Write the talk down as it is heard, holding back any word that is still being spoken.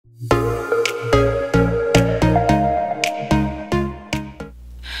Hey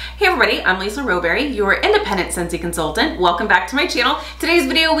everybody, I'm Lisa Rowberry, your independent Scentsy consultant. Welcome back to my channel. Today's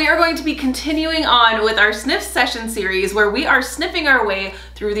video, we are going to be continuing on with our Sniff session series where we are sniffing our way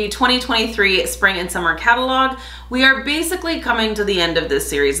through the 2023 spring and summer catalog. We are basically coming to the end of this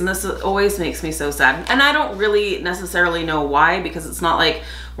series, and this always makes me so sad. And I don't really necessarily know why, because it's not like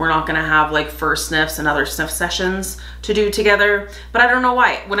we're not gonna have like first sniffs and other sniff sessions to do together, but I don't know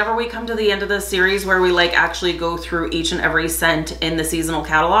why. Whenever we come to the end of this series where we like actually go through each and every scent in the seasonal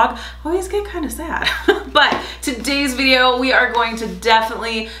catalog, I always get kind of sad. But today's video, we are going to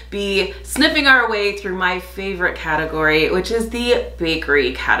definitely be sniffing our way through my favorite category, which is the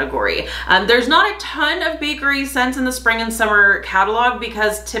bakery category. There's not a ton of bakery scents in the spring and summer catalog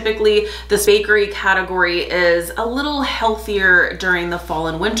because typically this bakery category is a little healthier during the fall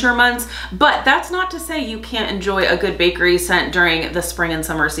and winter months, but that's not to say you can't enjoy a good bakery scent during the spring and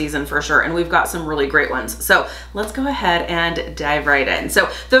summer season for sure, and we've got some really great ones. So let's go ahead and dive right in. So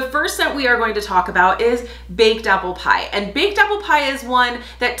the first scent we are going to talk about is baked apple pie, and baked apple pie is one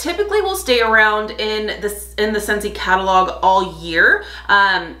that typically will stay around in the Scentsy catalog all year.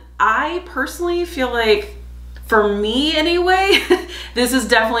 I personally feel like, for me anyway, this is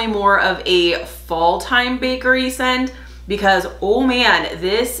definitely more of a fall time bakery scent because, oh man,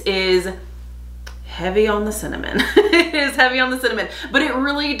 this is heavy on the cinnamon. It is heavy on the cinnamon, but it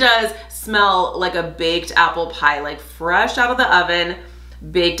really does smell like a baked apple pie, like fresh out of the oven,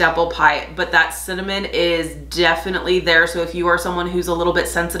 baked apple pie, but that cinnamon is definitely there. So if you are someone who's a little bit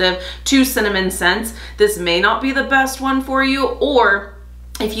sensitive to cinnamon scents, this may not be the best one for you. Or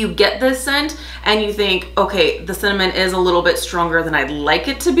if you get this scent and you think, okay, the cinnamon is a little bit stronger than I'd like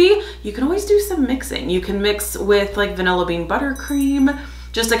it to be, you can always do some mixing. You can mix with like vanilla bean buttercream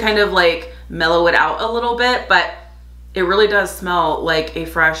just to kind of like mellow it out a little bit, but it really does smell like a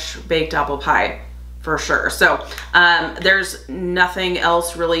fresh baked apple pie for sure. So there's nothing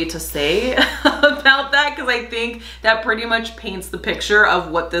else really to say about that because I think that pretty much paints the picture of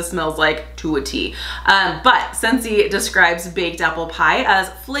what this smells like to a T. But Scentsy describes baked apple pie as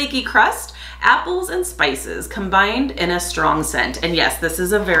flaky crust, apples and spices combined in a strong scent. And yes, this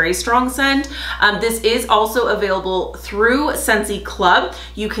is a very strong scent. This is also available through Scentsy Club.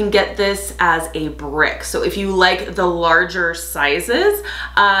 You can get this as a brick. So if you like the larger sizes,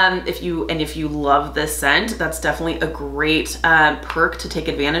 if you love this scent, that's definitely a great perk to take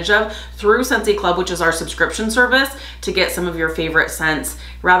advantage of through Scentsy Club, which is our subscription service, to get some of your favorite scents.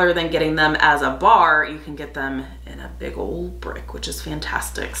 Rather than getting them as a bar, you can get them in a big old brick, which is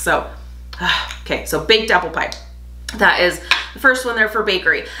fantastic. So okay, so baked apple pie. That is the first one there for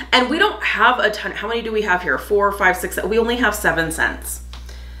bakery. And we don't have a ton. How many do we have here? 4, 5, 6. We only have 7 scents.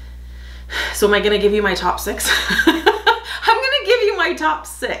 So am I gonna give you my top 6? I'm gonna give you my top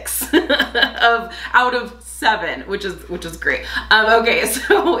 6 out of 7, which is great. Okay,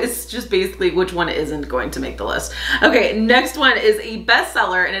 so it's just basically which one isn't going to make the list. Okay, next one is a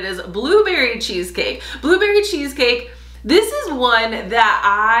bestseller, and it is blueberry cheesecake. Blueberry cheesecake. This is one that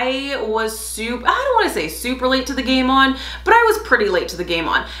I was I don't want to say super late to the game on, but I was pretty late to the game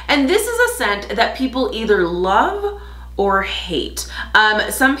on. And this is a scent that people either love or hate.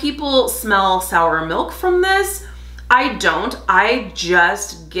 Some people smell sour milk from this. I don't. I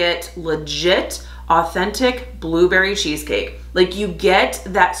just get legit, authentic blueberry cheesecake. Like, you get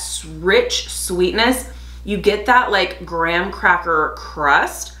that rich sweetness. You get that like graham cracker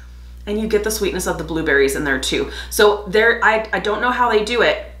crust, and you get the sweetness of the blueberries in there too. So I don't know how they do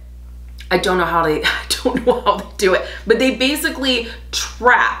it. I don't know how they do it, but they basically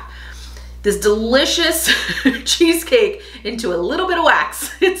trap this delicious cheesecake into a little bit of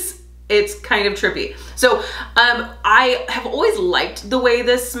wax. It's kind of trippy. So I have always liked the way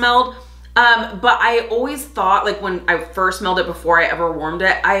this smelled, but I always thought, like when I first smelled it before I ever warmed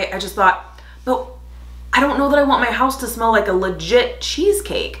it, I just thought, but I don't know that I want my house to smell like a legit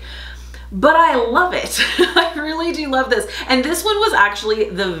cheesecake. But I love it. I really do love this. And this one was actually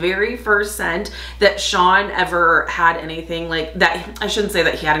the very first scent that Sean ever had anything like that. I shouldn't say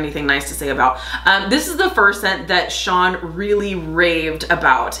that he had anything nice to say about. This is the first scent that Sean really raved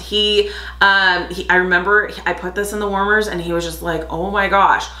about. I remember I put this in the warmers and he was just like, oh my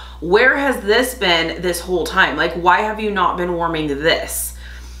gosh, where has this been this whole time? Like, why have you not been warming this?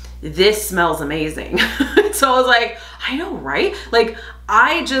 This smells amazing. So I was like, I know, right? Like,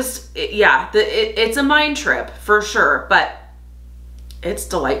 it's a mind trip for sure, but it's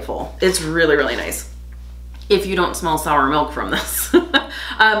delightful. It's really, really nice. If you don't smell sour milk from this.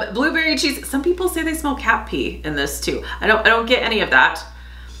 Blueberry cheese. Some people say they smell cat pee in this too. I don't get any of that.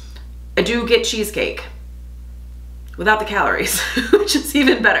 I do get cheesecake without the calories, which is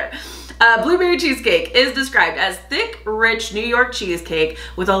even better. Blueberry cheesecake is described as thick, rich New York cheesecake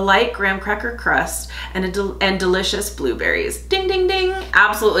with a light graham cracker crust and delicious blueberries. Ding, ding, ding.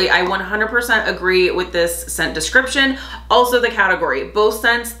 Absolutely, I 100% agree with this scent description. Also the category. Both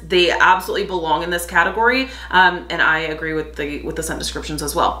scents, they absolutely belong in this category, and I agree with the scent descriptions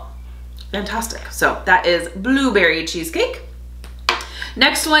as well. Fantastic. So that is blueberry cheesecake.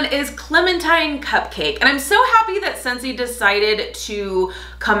 Next one is clementine cupcake. And I'm so happy that Scentsy decided to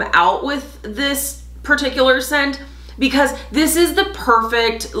come out with this particular scent, because this is the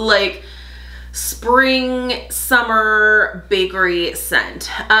perfect like spring, summer bakery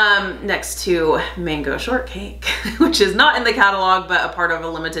scent. Next to mango shortcake, which is not in the catalog, but a part of a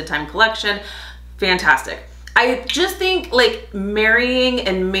limited time collection. Fantastic. I just think like marrying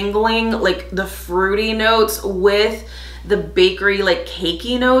and mingling like the fruity notes with the bakery like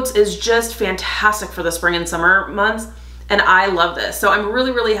cakey notes is just fantastic for the spring and summer months, and I love this. So I'm really,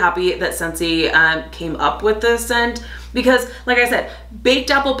 really happy that Scentsy came up with this scent, because like I said,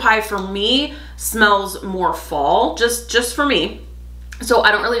 baked apple pie for me smells more fall, just for me. So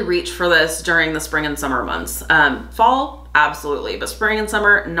I don't really reach for this during the spring and summer months. Fall, absolutely, but spring and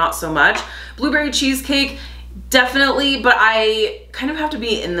summer, not so much. Blueberry cheesecake, definitely, but I kind of have to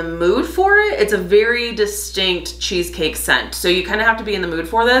be in the mood for it. It's a very distinct cheesecake scent, so you kind of have to be in the mood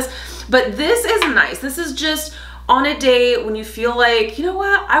for this. But this is nice. This is just on a day when you feel like, you know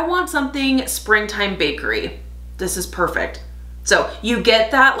what, I want something springtime bakery. This is perfect. So you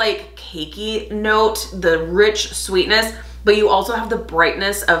get that like cakey note, the rich sweetness, but you also have the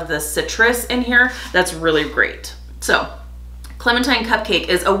brightness of the citrus in here. That's really great. So clementine cupcake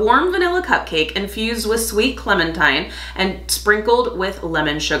is a warm vanilla cupcake infused with sweet clementine and sprinkled with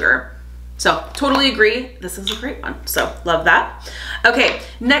lemon sugar. So totally agree. This is a great one. So love that. Okay,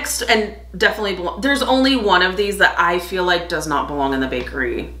 next, and definitely there's only one of these that I feel like does not belong in the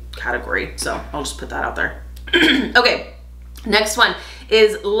bakery category. So I'll just put that out there. Okay, next one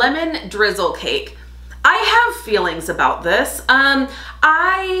is lemon drizzle cake. I have feelings about this.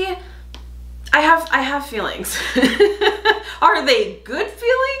 I have feelings. Are they good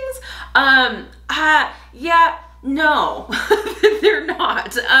feelings? Yeah, no, they're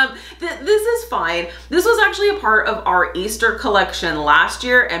not. This is fine. This was actually a part of our Easter collection last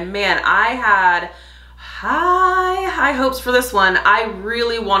year, and man, I had high hopes for this one. I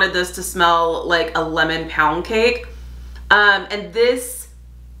really wanted this to smell like a lemon pound cake. And there's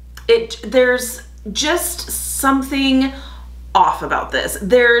just something off about this.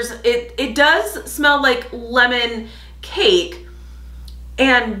 It does smell like lemon cake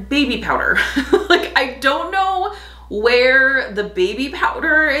and baby powder. Like, I don't know where the baby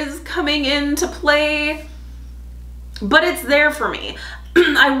powder is coming into play, but it's there for me.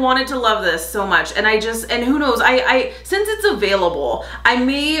 I wanted to love this so much, and and who knows, since it's available, I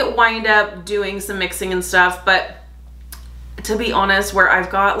may wind up doing some mixing and stuff, but to be honest, where I've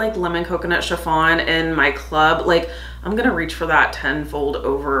got like lemon coconut chiffon in my club, like I'm gonna reach for that tenfold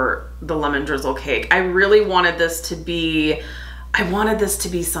over the lemon drizzle cake. I really wanted this to be,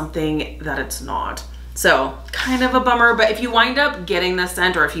 something that it's not. So kind of a bummer, but if you wind up getting this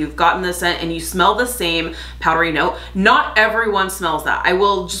scent, or if you've gotten this scent and you smell the same powdery note, not everyone smells that. I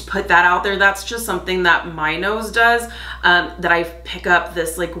will just put that out there. That's just something that my nose does, that I pick up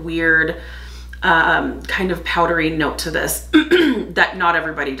this like weird kind of powdery note to this that not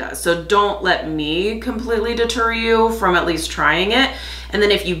everybody does. So don't let me completely deter you from at least trying it. And then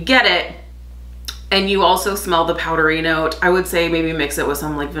if you get it and you also smell the powdery note, I would say maybe mix it with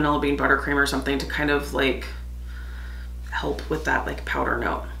some like vanilla bean buttercream or something to kind of like help with that like powder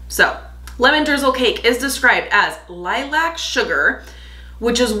note. So lemon drizzle cake is described as lilac sugar,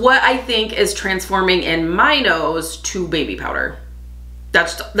 which is what I think is transforming in my nose to baby powder.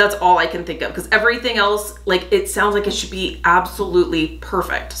 That's all I can think of, because everything else, like, it sounds like it should be absolutely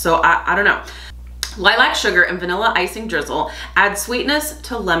perfect. So I don't know. Lilac sugar and vanilla icing drizzle add sweetness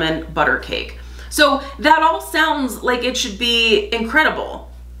to lemon butter cake. So that all sounds like it should be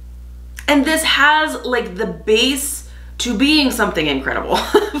incredible. And this has like the base to being something incredible.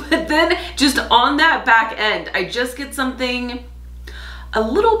 But then just on that back end, I just get something a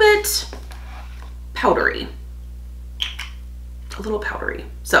little bit powdery. A little powdery.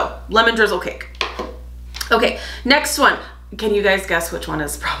 So lemon drizzle cake. Okay, next one. Can you guys guess which one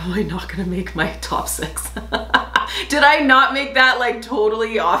is probably not gonna make my top 6? Did I not make that like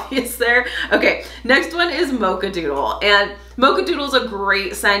totally obvious there? Okay, next one is Mocha Doodle. And Mocha Doodle is a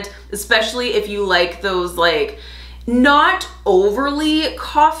great scent, especially if you like those like not overly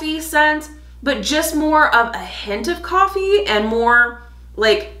coffee scents, but just more of a hint of coffee and more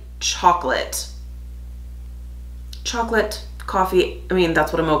like chocolate. chocolate coffee. I mean,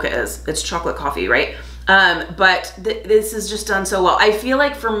 that's what a mocha is. It's chocolate coffee, right? But this is just done so well. I feel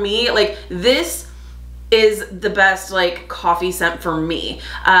like for me, like this is the best like coffee scent for me.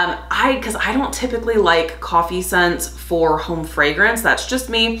 Cause I don't typically like coffee scents for home fragrance. That's just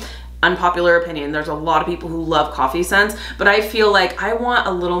me. Unpopular opinion. There's a lot of people who love coffee scents, but I feel like I want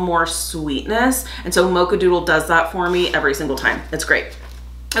a little more sweetness. And so Mocha Doodle does that for me every single time. It's great.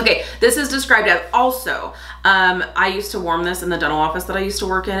 Okay, this is described as also, I used to warm this in the dental office that I used to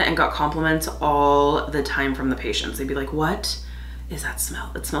work in and got compliments all the time from the patients. They'd be like, what is that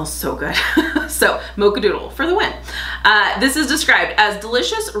smell? It smells so good. So Mocha Doodle for the win. This is described as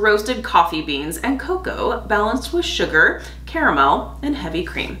delicious roasted coffee beans and cocoa balanced with sugar, caramel, and heavy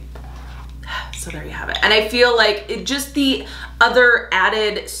cream. So there you have it. And I feel like it just the other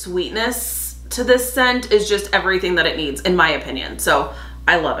added sweetness to this scent is just everything that it needs, in my opinion. So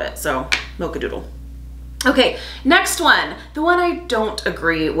I love it. So Mocha Doodle. Okay, next one. The one I don't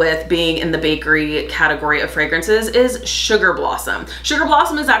agree with being in the bakery category of fragrances is Sugar Blossom. Sugar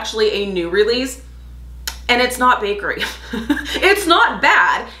Blossom is actually a new release and it's not bakery. It's not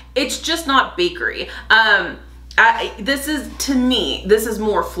bad. It's just not bakery. This is, to me, this is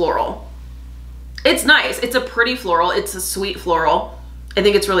more floral. It's nice. It's a pretty floral. It's a sweet floral. I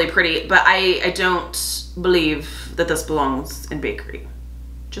think it's really pretty, but I don't believe that this belongs in bakery.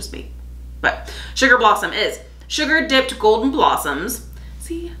 Just me. But Sugar Blossom is sugar dipped golden blossoms.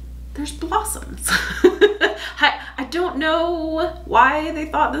 See, there's blossoms. I don't know why they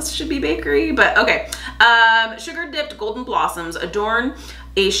thought this should be bakery, but okay. Sugar dipped golden blossoms adorn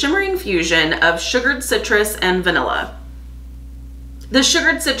a shimmering fusion of sugared citrus and vanilla. The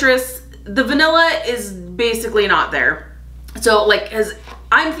sugared citrus, the vanilla is basically not there. So like, as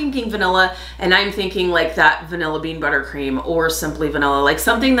I'm thinking vanilla and I'm thinking like that vanilla bean buttercream or simply vanilla, like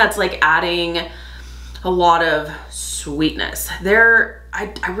something that's like adding a lot of sweetness there.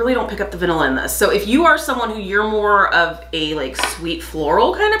 I really don't pick up the vanilla in this. So if you are someone who you're more of a like sweet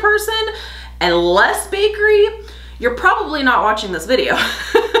floral kind of person and less bakery, you're probably not watching this video.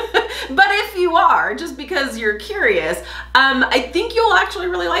 But if you are, just because you're curious, I think you'll actually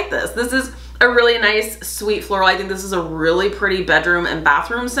really like this. This is a really nice sweet floral. I think this is a really pretty bedroom and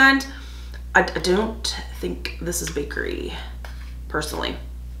bathroom scent. I don't think this is bakery, personally.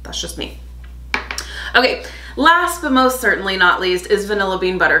 That's just me. Okay, last but most certainly not least is Vanilla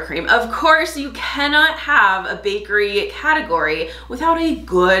Bean Buttercream. Of course, you cannot have a bakery category without a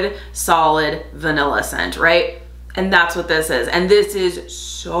good, solid vanilla scent, right? And that's what this is. And this is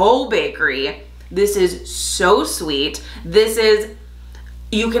so bakery. This is so sweet. This is,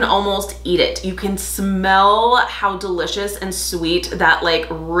 you can almost eat it. You can smell how delicious and sweet that like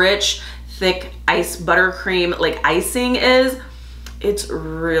rich, thick ice buttercream like icing is. It's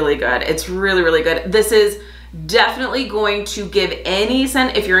really good. It's really, really good. This is definitely going to give any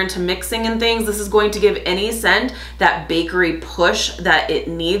scent, if you're into mixing and things, this is going to give any scent that bakery push that it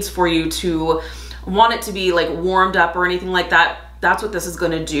needs for you to want it to be like warmed up or anything like that. That's what this is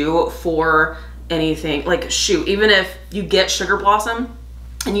going to do for anything. Like shoot, even if you get Sugar Blossom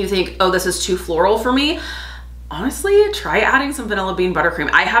and you think, oh, this is too floral for me, honestly, try adding some Vanilla Bean Buttercream.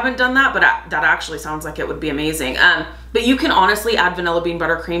 I haven't done that, but that actually sounds like it would be amazing. But you can honestly add Vanilla Bean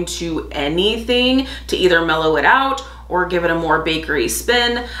Buttercream to anything to either mellow it out or give it a more bakery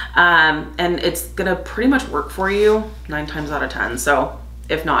spin. And it's gonna pretty much work for you 9 times out of 10. So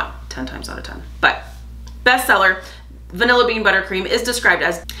if not 10 times out of 10. But bestseller, Vanilla Bean Buttercream is described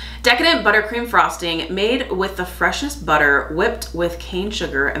as decadent buttercream frosting made with the freshest butter whipped with cane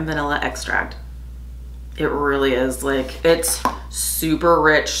sugar and vanilla extract. It really is, like, it's super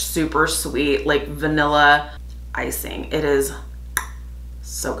rich, super sweet, like vanilla icing. It is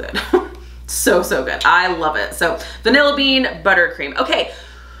so good. So good. I love it. So Vanilla Bean Buttercream. Okay,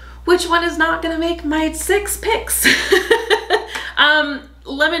 which one is not gonna make my 6 picks?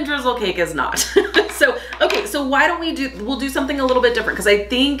 Lemon drizzle cake is not. So, okay, so why don't we'll do something a little bit different, because I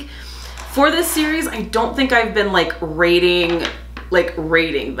think for this series, I don't think I've been like rating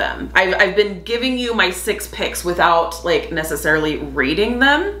them. I've been giving you my 6 picks without like necessarily rating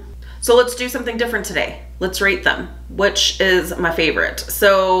them. So let's do something different today. Let's rate them. Which is my favorite?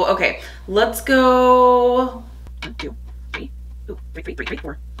 So, okay, let's go 1, 2, 3,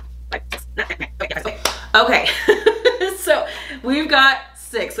 4, 5, 6, 9, 10. Okay. So we've got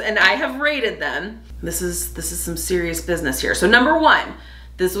 6 and I have rated them. This is some serious business here. So number 1,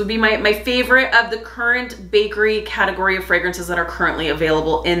 this would be my favorite of the current bakery category of fragrances that are currently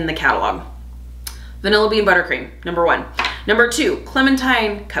available in the catalog. Vanilla Bean Buttercream, number 1. Number 2,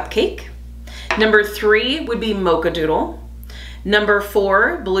 Clementine Cupcake. Number 3 would be Mocha Doodle. Number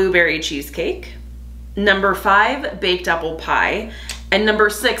 4, Blueberry Cheesecake. Number 5, baked apple pie. And number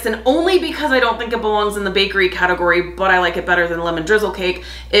 6, and only because I don't think it belongs in the bakery category, but I like it better than lemon drizzle cake,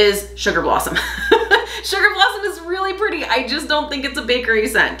 is sugar blossom. Sugar blossom is really pretty. I just don't think it's a bakery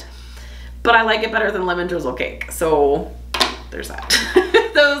scent, but I like it better than lemon drizzle cake. So there's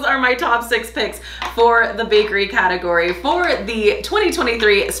that. Those are my top 6 picks for the bakery category for the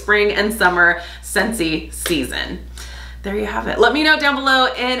 2023 spring and summer Scentsy season. There you have it. Let me know down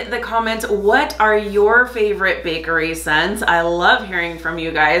below in the comments, what are your favorite bakery scents? I love hearing from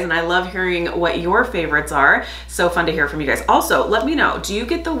you guys, and I love hearing what your favorites are. So fun to hear from you guys. Also, let me know, do you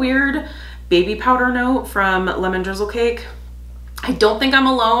get the weird baby powder note from lemon drizzle cake? I don't think I'm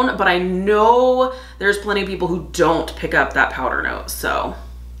alone, but I know there's plenty of people who don't pick up that powder note. So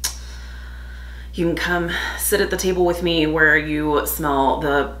you can come sit at the table with me where you smell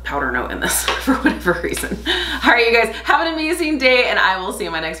the powder note in this for whatever reason. All right, you guys, have an amazing day, and I will see you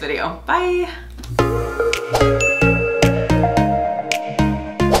in my next video. Bye.